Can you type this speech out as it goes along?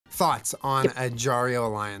thoughts on a Jario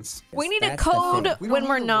alliance? We need a code when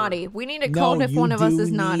we're naughty. We need a code if one of us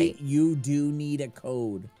is naughty. You do need a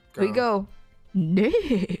code. We go.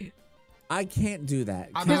 Nay. I can't do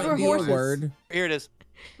that. Because we're horses. Word? Here it is.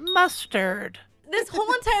 Mustard. This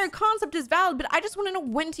whole entire concept is valid, but I just want to know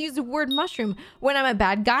when to use the word mushroom. When I'm a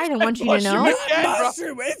bad guy, I want you to know.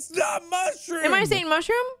 Mushroom. It's not mushroom. Am I saying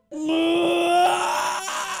mushroom?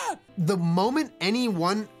 The moment any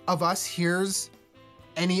one of us hears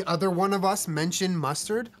any other one of us mention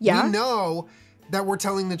mustard, we know that we're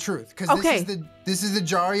telling the truth because this is the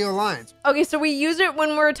Jario alliance. Okay, so we use it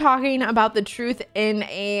when we're talking about the truth in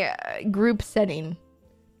a group setting.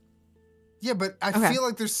 Yeah, but I feel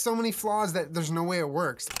like there's so many flaws that there's no way it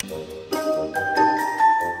works.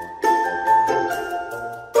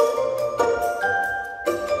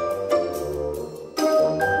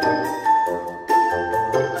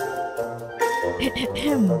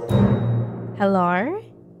 Hello?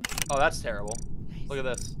 Oh, that's terrible. Look at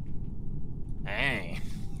this. Hey.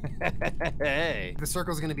 Hey. The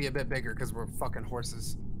circle's gonna be a bit bigger because we're fucking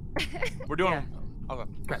horses. We're doing. Okay.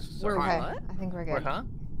 We're okay. I think we're good. Huh?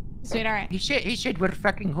 Sweet, all right. He said we're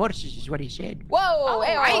fucking horses is what he said. Whoa! Oh,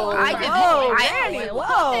 Randy,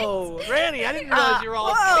 whoa! Randy, I didn't realize you were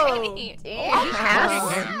all. Whoa!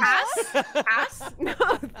 Ass? No,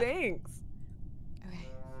 thanks. Okay.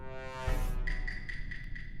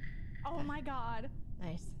 Oh my god.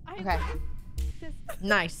 Nice. Okay.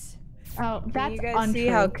 Nice. Oh, that's you guys untrue. see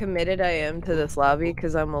how committed I am to this lobby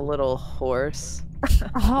because I'm a little horse.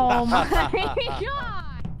 Oh my god.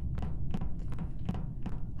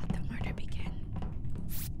 Let the murder begin.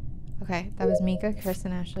 Okay, that was Mika, Chris,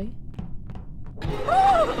 and Ashley.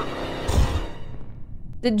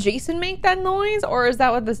 Did Jason make that noise, or is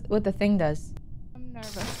that what the thing does? I'm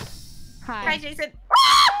nervous. Hi. Hi, Jason.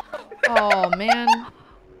 Oh man.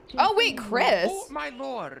 Oh wait, Chris. Oh my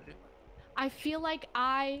lord. I feel like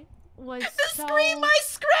I was The scream I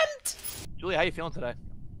screamed. Julia, how you feeling today?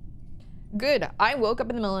 Good. I woke up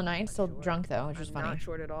in the middle of the night, still drunk though, which was funny. Not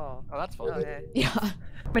short at all. Oh, that's fun. Okay. Yeah.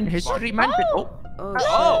 When history month.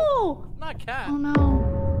 Oh, not Cat. Oh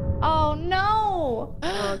no. Oh no.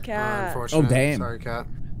 Oh, cat. Unfortunate. Oh, damn. Sorry, Cat.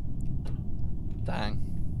 Dang.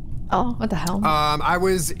 Oh, what the hell? I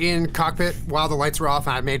was in cockpit while the lights were off,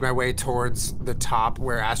 and I made my way towards the top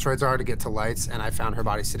where asteroids are to get to lights, and I found her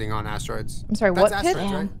body sitting on asteroids. I'm sorry, That's what pit?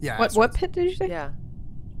 asteroids, right? Yeah. What asteroids. pit did you say? Yeah.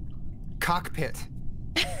 Cockpit.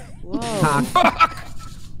 Whoa.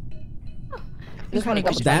 Just want to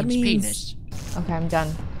double check. That means penis. Okay, I'm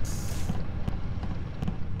done.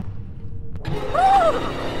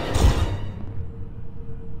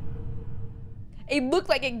 It looked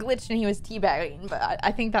like it glitched and he was teabagging, but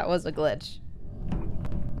I think that was a glitch.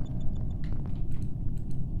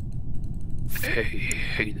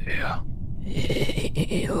 Hey there.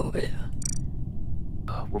 Hey, over there.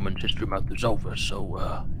 Women's History Month is over, so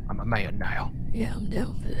I'm a man now. Yeah, I'm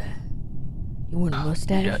down for that. You want a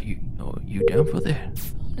mustache? You down for that?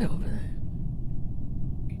 I'm down for that.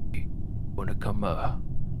 Wanna come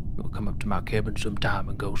we'll come up to my cabin sometime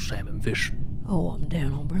and go salmon fishing. Oh, I'm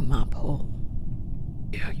down. I'll bring my pole.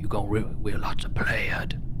 Yeah, you gonna wear lots of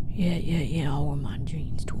plaid. Yeah. I'll wear my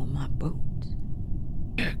jeans to my boots.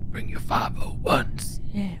 Yeah, bring your 501s.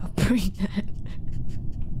 Yeah, I'll bring that.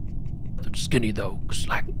 They're skinny though, 'cause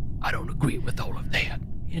like I don't agree with all of that.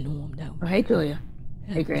 You know I'm down. Oh, hey Julia.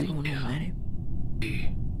 Hey, Granny. Yeah.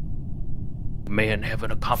 Man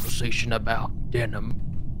having a conversation about denim.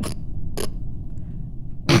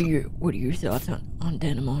 What are your thoughts on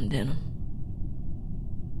denim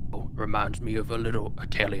Oh, reminds me of a little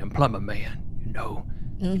Italian plumber man, you know.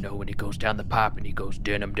 You know when he goes down the pipe and he goes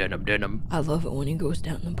denim, denim, denim. I love it when he goes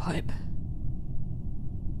down the pipe.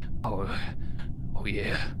 Oh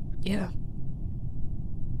yeah. Yeah.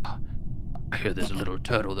 I hear there's a little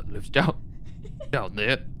turtle that lives down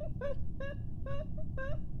there.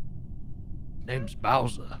 Name's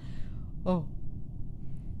Bowser. Oh.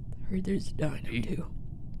 I heard there's a dino too.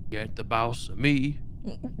 You ain't the boss of me.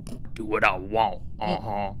 Do what I want.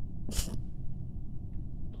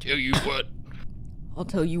 Tell you what. I'll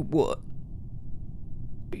tell you what.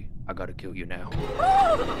 I gotta kill you now.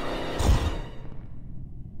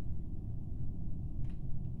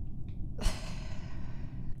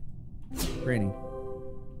 Granny.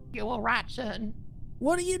 You alright, son?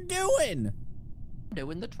 What are you doing?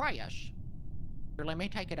 Doing the trash. Here, let me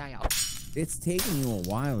take it out. It's taking you a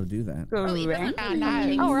while to do that.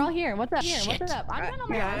 Oh, we're all here. What's up? Shit. What's up? I'm done on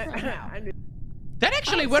my own now. That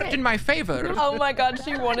actually worked in my favor. Oh my god,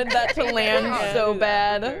 she wanted that to land so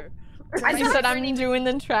bad. I said I'm doing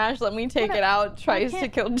the trash. Let me take it out. Tries to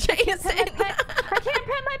kill Jason. I can't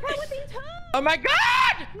pet my pet with these toes. Oh my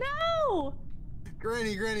God! No.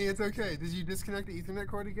 Granny, it's okay. Did you disconnect the Ethernet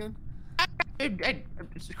cord again?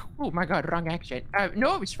 Oh my God, wrong accent.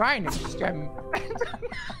 No, it's fine. It's just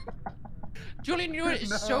Julian, you know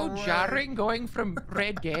it's so jarring going from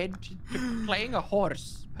Red Dead to playing a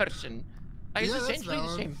horse person. Like, it's essentially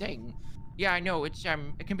the same thing. Yeah, I know. It's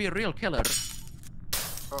it can be a real killer.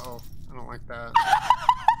 Uh-oh, I don't like that.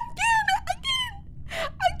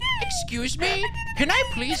 Again. Excuse me? Can I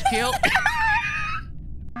please kill?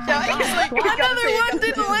 Another one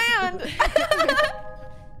didn't land.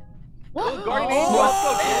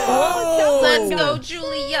 Let's go,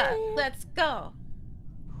 Julia. Let's go.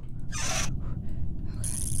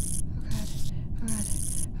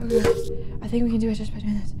 Oh god. I think we can do it just by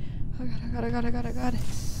doing this. Oh god.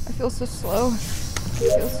 I feel so slow.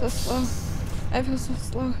 I feel so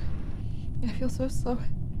slow.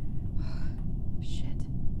 Oh, shit.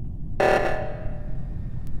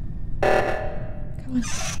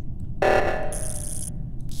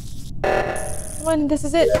 Come on, this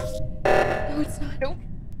is it. No, it's not. Nope.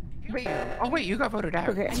 Wait. Oh wait, you got voted out.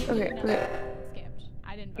 Okay. Skipped.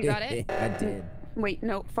 I didn't. You got it? I did. Wait,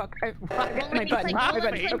 no, fuck. My button. Okay. I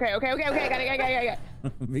got it.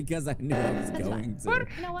 Because I knew I was going to.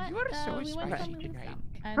 You know what? You are so we went spicy from tonight.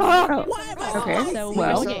 Okay. So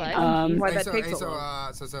Well, Why that so, takes hey, so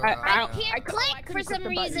long. I can't click for some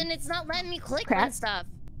reason. It's not letting me click on stuff.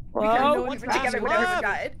 Whoa. Put together whatever we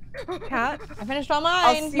got. Cat, I finished all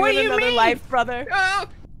I'll mine. see you in another life, brother.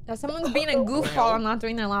 Now someone's being a goofball and not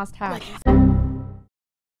doing their last task.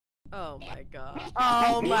 Oh my god.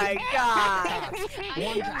 Oh my god.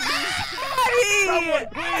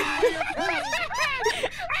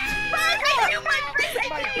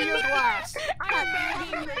 My beer glass.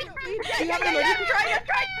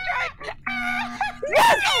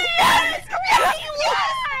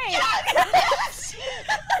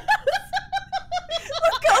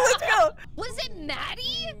 Let's go. Was it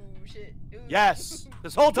Maddie? Yes.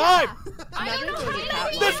 This whole time. I don't know how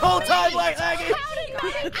to This whole time, like Aggie. I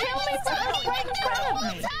only saw it right in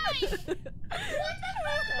front of me.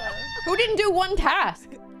 Who didn't do one task?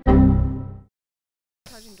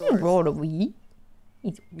 Roll a wee.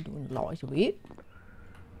 He's doing lots of it.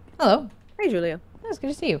 Hello. Hey, Julia. It's good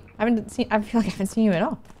to see you. I feel like I haven't seen you at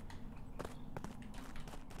all.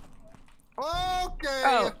 Okay.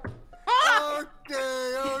 Oh.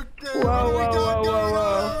 Okay. Whoa.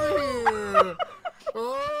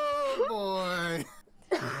 Oh boy.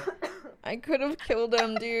 I could have killed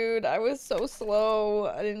him, dude. I was so slow.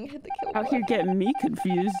 I didn't hit the kill How button. you getting me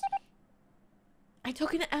confused? I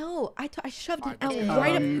took an L. I shoved an L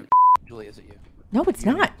right up. Julie, is it you? No, it's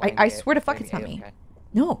not. I swear to fuck it's not me.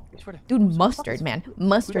 No. Dude, mustard, man.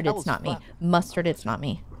 Mustard, it's not me. Mustard, it's not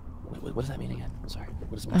me. What does that mean again? Sorry.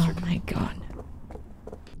 What is Oh mustard? my god.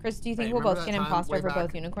 Chris, do you think Hey, we'll remember both that get time imposter way for back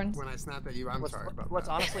both unicorns? When I snapped at you, I'm sorry about Let's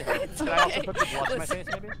that. honestly hope. Can I also put the blood in my face,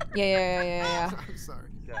 maybe? Yeah. I'm sorry.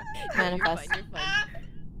 Okay. Manifest. You're fine.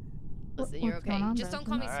 Listen, you're What's okay. going on, Just don't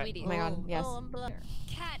call me Alright. sweetie. Oh my god, yes.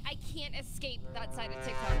 Cat, I can't escape that side of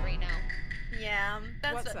TikTok right now. Yeah, What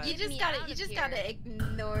that's side? you just gotta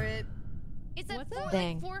ignore it. It's at What's 4, that?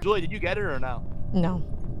 Dang. like 4. Julie, did you get it or no? No.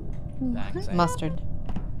 Dang, same. Mustard.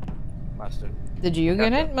 Mustard. Did you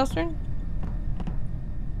get it, mustard?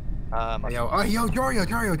 Hey, yo,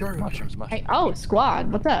 Jario. Mushrooms. Hey, oh, squad.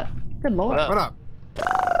 What's up? Good lord. What up?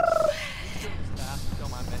 Don't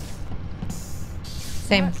mind me.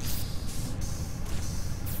 Same.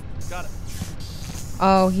 Got it.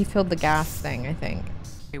 Oh, he filled the gas thing, I think.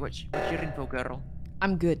 Hey, what's your info, girl?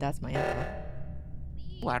 I'm good, that's my info.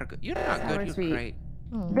 You are good. You're not good. You're sweet. great.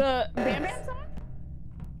 Oh. The Bam Bam song?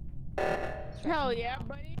 Hell yeah,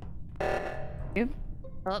 buddy.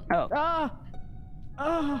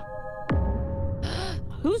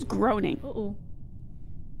 Who's groaning? Uh-oh.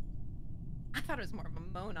 I thought it was more of a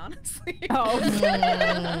moan, honestly. Oh.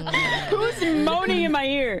 Who's moaning in my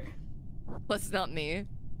ear? That's not me.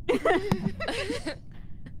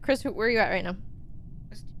 Chris, where are you at right now?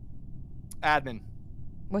 Admin.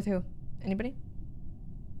 With who? Anybody?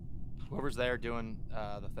 Whoever's there doing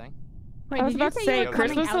the thing. I was about to say, were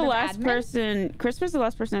Chris coming was the last person. Chris was the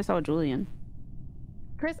last person I saw with Julian.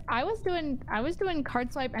 Chris, I was doing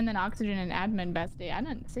card swipe and then oxygen and admin bestie. I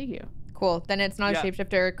didn't see you. Cool. Then it's not Yeah. a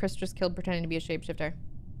shapeshifter. Chris just killed pretending to be a shapeshifter.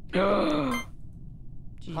 Jeez.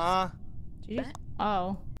 Huh? Jeez.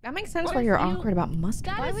 Oh. That makes sense What why if you're you- awkward about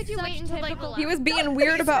mustard. Why would you wait until like the He was being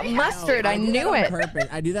weird about mustard. I knew it.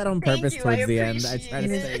 I do that on purpose you, towards I the end. I appreciate try He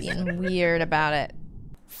to was say being weird about it.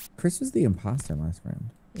 Chris was the imposter last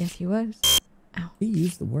round. Yes, he was. He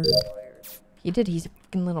used the word. He did. He's a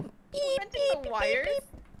fucking little beep, beep, wires.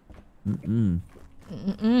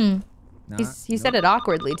 He said it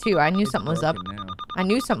awkwardly too. I knew something was up. I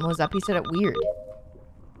knew something was up. He said it weird.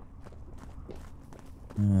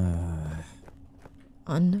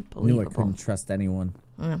 Unbelievable. Knew I couldn't trust anyone.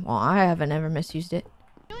 Well, I haven't ever misused it.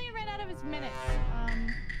 Julia ran out of his minutes.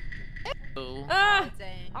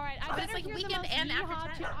 All right, I better like hear weekend the most and after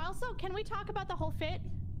yeehaw too. Also, can we talk about the whole fit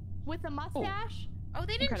with the mustache? Oh,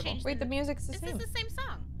 they didn't change. Wait, the music's the same. This is the same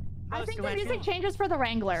song. I think the music changes for the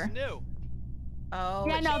Wrangler. It's new. Oh.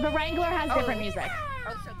 Yeah, no, the Wrangler has different music.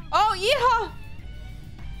 Oh, yeehaw!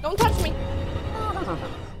 Don't touch me.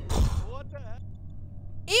 What the heck?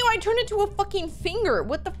 Ew, I turned into a fucking finger.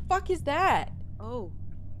 What the fuck is that? Oh.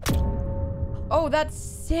 Oh, that's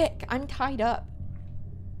sick. I'm tied up.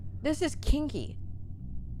 This is kinky.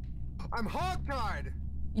 I'm hog-tied.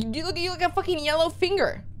 You look like a fucking yellow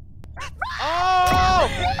finger. Oh!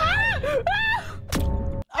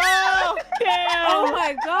 Oh! Damn. Oh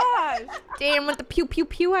my gosh. Damn, with the pew pew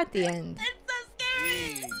pew at the end. It's so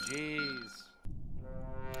scary. Jeez.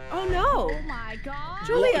 Oh no. Oh my god.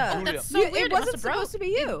 Julia. That's so weird. It wasn't supposed to be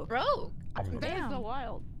you. It broke. That is so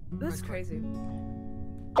wild. That's crazy.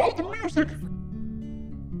 Got the music.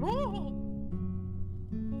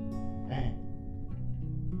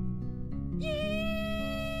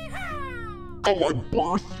 Oh, I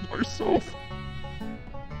birthed myself.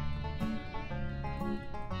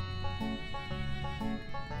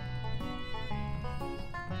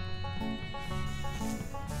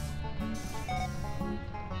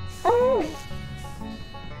 Oh.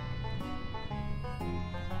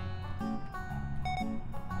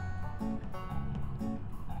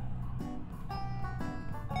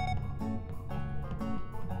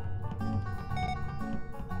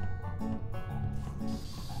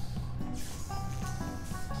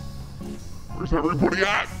 Where's everybody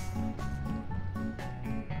at?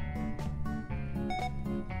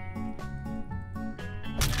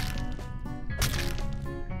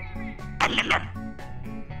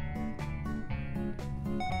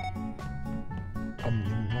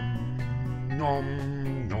 Nom,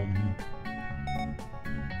 nom.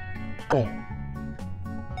 Oh.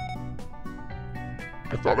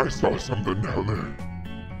 I thought I saw something down there.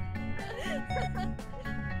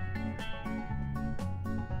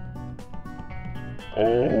 Oh.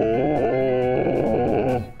 Oh.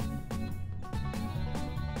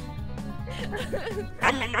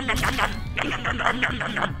 Nom, nom, nom, nom, nom, nom, nom, nom,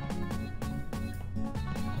 nom, nom, nom,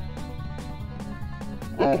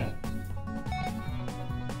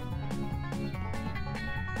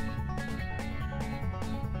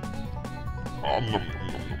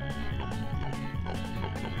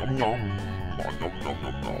 nom, nom,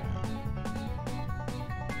 nom, nom.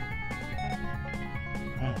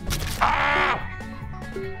 Ah!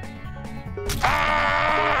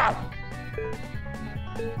 Ah!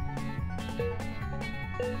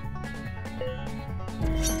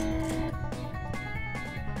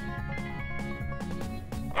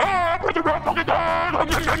 Ah! Put the red fucking down! Nom,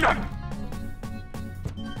 nom, nom, nom.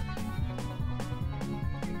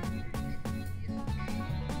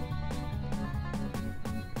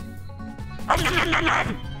 Nom, nom, nom, nom,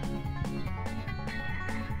 nom.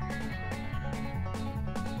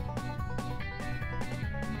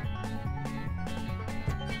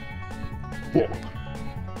 Fuck.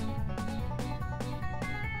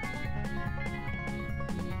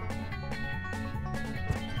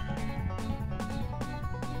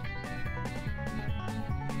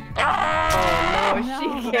 Oh no, she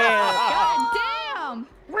can't. God damn!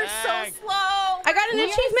 We're so slow. I got an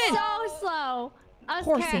achievement. So slow. Us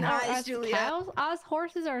Horsing. us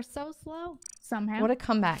horses are so slow somehow. What a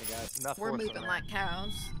comeback. Hey guys, enough We're horse moving on like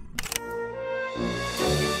cows.